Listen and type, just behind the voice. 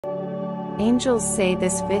Angels say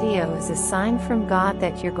this video is a sign from God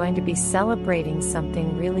that you're going to be celebrating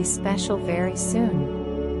something really special very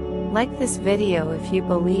soon. Like this video if you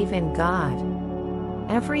believe in God.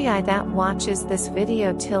 Every eye that watches this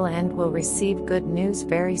video till end will receive good news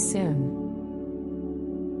very soon.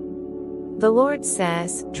 The Lord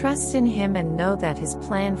says, trust in Him and know that His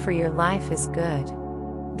plan for your life is good.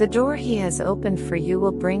 The door He has opened for you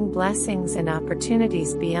will bring blessings and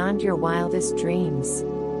opportunities beyond your wildest dreams.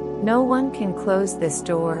 No one can close this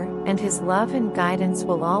door, and His love and guidance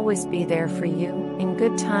will always be there for you, in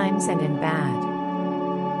good times and in bad.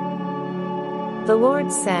 The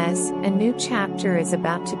Lord says, a new chapter is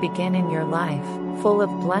about to begin in your life, full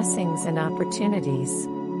of blessings and opportunities.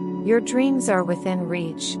 Your dreams are within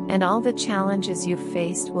reach, and all the challenges you've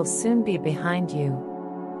faced will soon be behind you.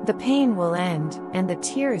 The pain will end, and the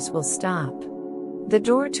tears will stop. The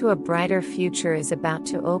door to a brighter future is about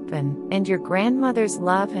to open, and your grandmother's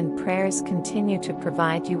love and prayers continue to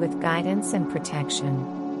provide you with guidance and protection.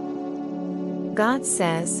 God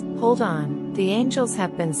says, hold on, the angels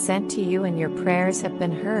have been sent to you and your prayers have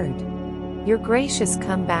been heard. Your gracious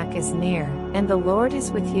comeback is near, and the Lord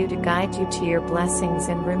is with you to guide you to your blessings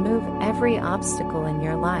and remove every obstacle in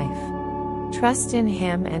your life. Trust in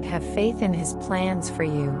Him and have faith in His plans for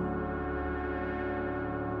you.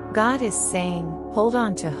 God is saying, hold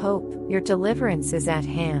on to hope, your deliverance is at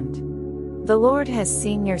hand. The Lord has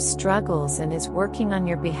seen your struggles and is working on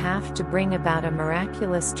your behalf to bring about a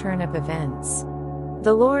miraculous turn of events.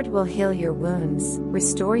 The Lord will heal your wounds,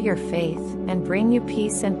 restore your faith, and bring you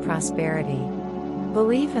peace and prosperity.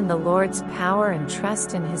 Believe in the Lord's power and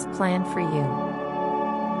trust in His plan for you.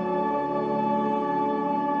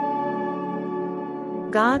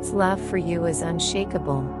 God's love for you is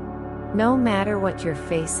unshakable. No matter what you're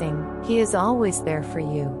facing, He is always there for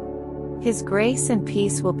you. His grace and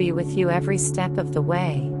peace will be with you every step of the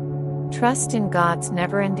way. Trust in God's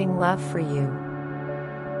never-ending love for you.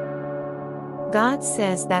 God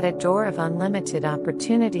says that a door of unlimited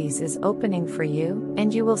opportunities is opening for you,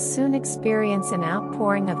 and you will soon experience an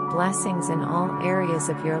outpouring of blessings in all areas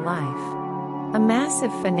of your life. A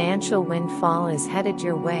massive financial windfall is headed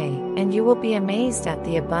your way, and you will be amazed at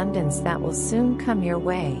the abundance that will soon come your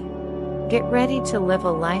way. Get ready to live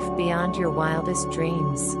a life beyond your wildest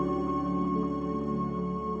dreams.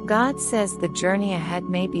 God says the journey ahead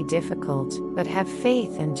may be difficult, but have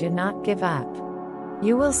faith and do not give up.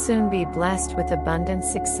 You will soon be blessed with abundant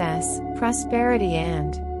success, prosperity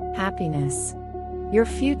and happiness. Your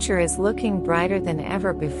future is looking brighter than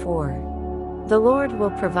ever before. The Lord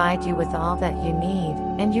will provide you with all that you need,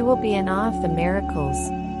 and you will be in awe of the miracles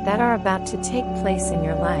that are about to take place in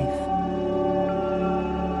your life.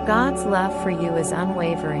 God's love for you is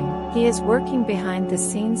unwavering. He is working behind the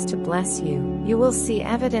scenes to bless you. You will see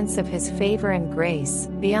evidence of His favor and grace.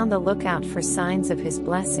 Be on the lookout for signs of His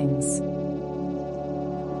blessings.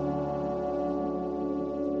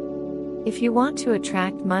 If you want to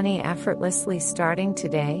attract money effortlessly starting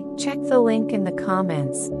today, check the link in the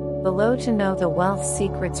comments below to know the wealth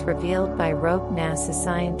secrets revealed by rogue NASA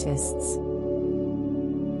scientists.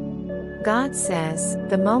 God says,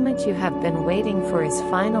 the moment you have been waiting for is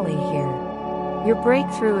finally here. Your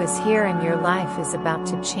breakthrough is here and your life is about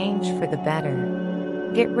to change for the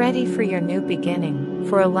better. Get ready for your new beginning,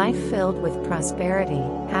 for a life filled with prosperity,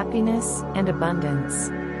 happiness, and abundance.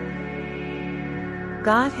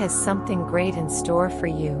 God has something great in store for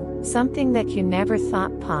you, something that you never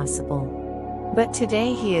thought possible. But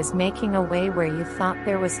today He is making a way where you thought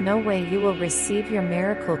there was no way. You will receive your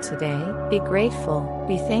miracle today. Be grateful,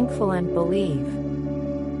 be thankful and believe.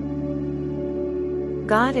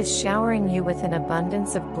 God is showering you with an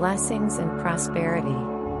abundance of blessings and prosperity.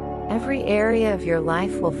 Every area of your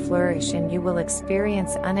life will flourish and you will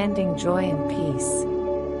experience unending joy and peace.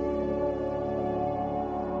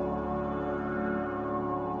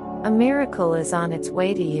 A miracle is on its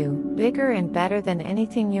way to you, bigger and better than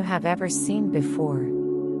anything you have ever seen before.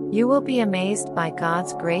 You will be amazed by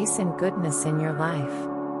God's grace and goodness in your life.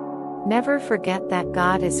 Never forget that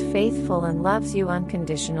God is faithful and loves you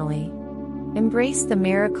unconditionally. Embrace the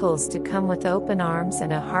miracles to come with open arms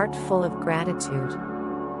and a heart full of gratitude.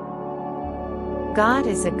 God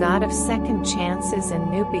is a God of second chances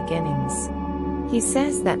and new beginnings. He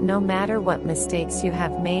says that no matter what mistakes you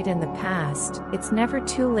have made in the past, it's never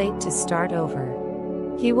too late to start over.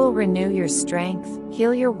 He will renew your strength,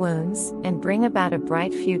 heal your wounds, and bring about a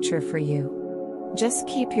bright future for you. Just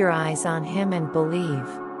keep your eyes on Him and believe.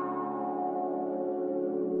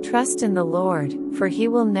 Trust in the Lord, for He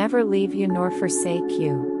will never leave you nor forsake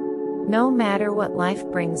you. No matter what life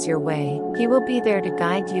brings your way, He will be there to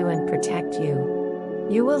guide you and protect you.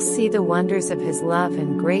 You will see the wonders of His love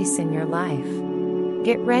and grace in your life.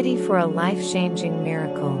 Get ready for a life-changing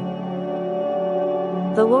miracle.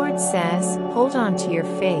 The Lord says, hold on to your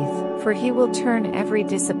faith, for He will turn every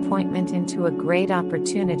disappointment into a great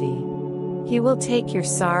opportunity. He will take your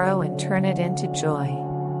sorrow and turn it into joy.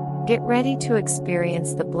 Get ready to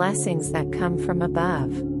experience the blessings that come from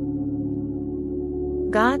above.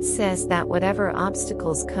 God says that whatever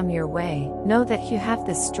obstacles come your way, know that you have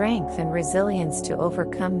the strength and resilience to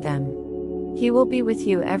overcome them. He will be with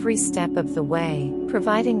you every step of the way,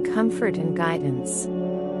 providing comfort and guidance.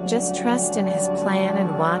 Just trust in His plan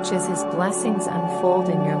and watch as His blessings unfold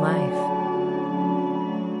in your life.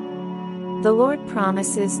 The Lord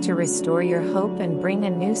promises to restore your hope and bring a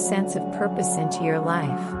new sense of purpose into your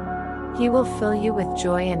life. He will fill you with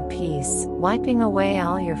joy and peace, wiping away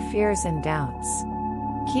all your fears and doubts.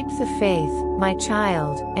 Keep the faith, my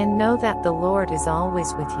child, and know that the Lord is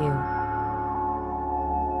always with you.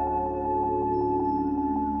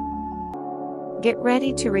 Get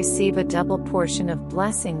ready to receive a double portion of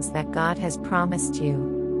blessings that God has promised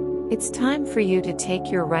you. It's time for you to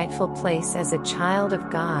take your rightful place as a child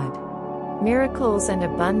of God. Miracles and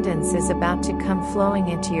abundance is about to come flowing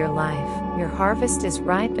into your life. Your harvest is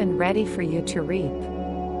ripe and ready for you to reap.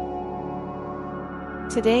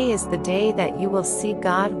 Today is the day that you will see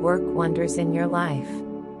God work wonders in your life.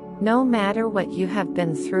 No matter what you have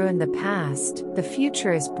been through in the past, the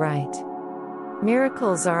future is bright.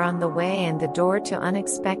 Miracles are on the way and the door to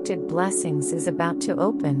unexpected blessings is about to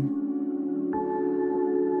open.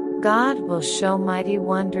 God will show mighty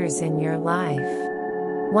wonders in your life.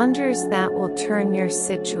 Wonders that will turn your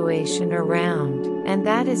situation around, and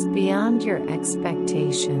that is beyond your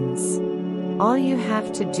expectations. All you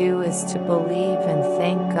have to do is to believe and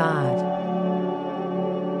thank God.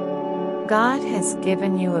 God has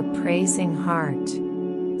given you a praising heart.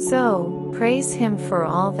 So, praise Him for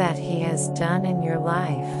all that He has done in your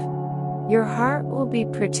life. Your heart will be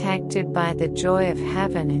protected by the joy of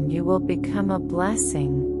heaven and you will become a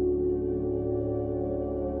blessing.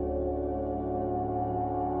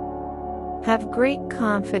 Have great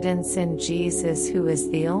confidence in Jesus, who is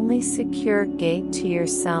the only secure gate to your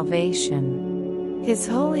salvation. His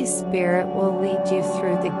Holy Spirit will lead you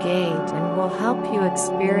through the gate and will help you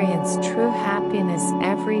experience true happiness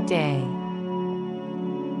every day.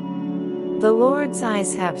 The Lord's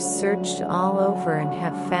eyes have searched all over and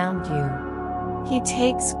have found you. He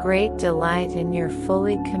takes great delight in your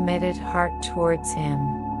fully committed heart towards Him.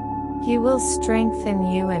 He will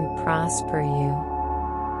strengthen you and prosper you.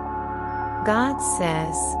 God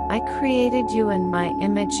says, I created you in my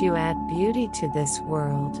image. You add beauty to this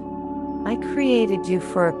world. I created you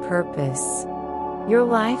for a purpose. Your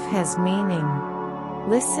life has meaning.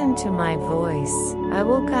 Listen to my voice. I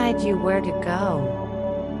will guide you where to go.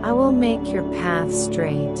 I will make your path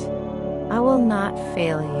straight. I will not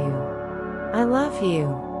fail you. I love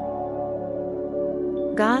you.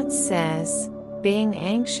 God says, being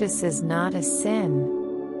anxious is not a sin.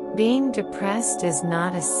 Being depressed is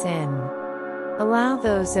not a sin. Allow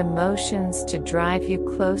those emotions to drive you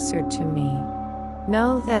closer to me.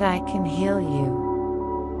 Know that I can heal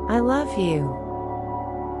you. I love you.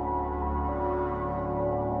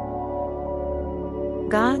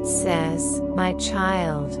 God says, my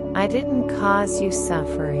child, I didn't cause you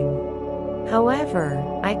suffering. However,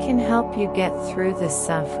 I can help you get through the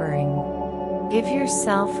suffering. Give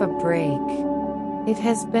yourself a break. It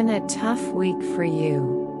has been a tough week for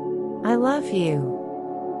you. I love you.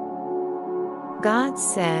 God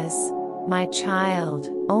says, my child,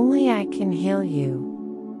 only I can heal you.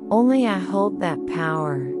 Only I hold that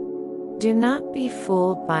power. Do not be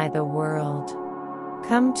fooled by the world.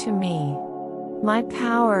 Come to me. My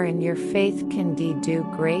power and your faith can do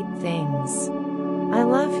great things. I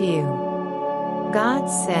love you. God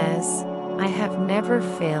says, I have never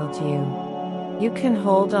failed you. You can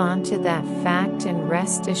hold on to that fact and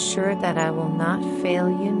rest assured that I will not fail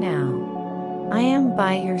you now. I am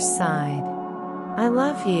by your side. I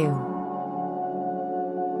love you.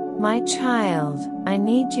 My child, I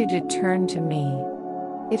need you to turn to me.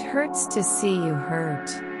 It hurts to see you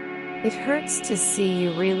hurt. It hurts to see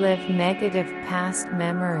you relive negative past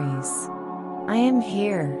memories. I am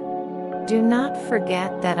here. Do not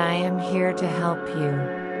forget that I am here to help you.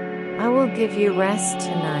 I will give you rest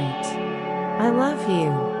tonight. I love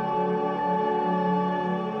you.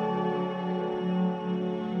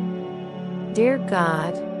 Dear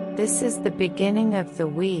God, this is the beginning of the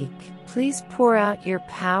week. Please pour out your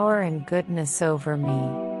power and goodness over me.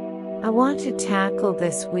 I want to tackle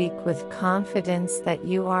this week with confidence that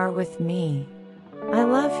you are with me. I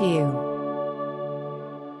love you.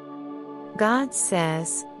 God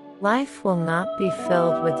says, Life will not be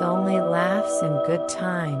filled with only laughs and good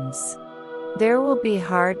times. There will be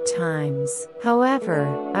hard times. However,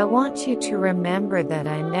 I want you to remember that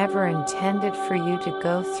I never intended for you to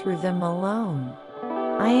go through them alone.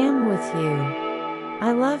 I am with you.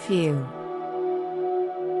 I love you.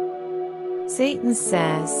 Satan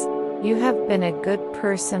says, "You have been a good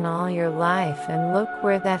person all your life, and look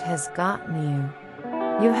where that has gotten you.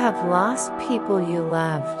 You have lost people you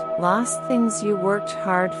loved, lost things you worked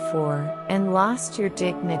hard for, and lost your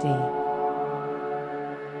dignity."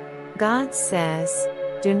 God says,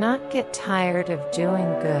 "Do not get tired of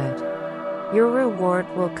doing good. Your reward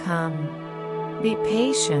will come. Be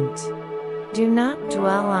patient. Do not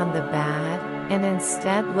dwell on the bad, and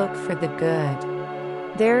instead look for the good.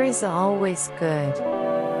 There is always good.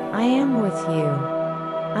 I am with you.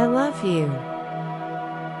 I love you."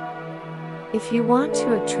 If you want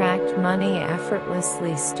to attract money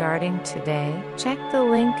effortlessly starting today, check the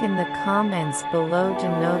link in the comments below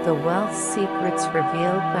to know the wealth secrets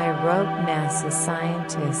revealed by rogue NASA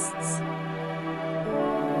scientists.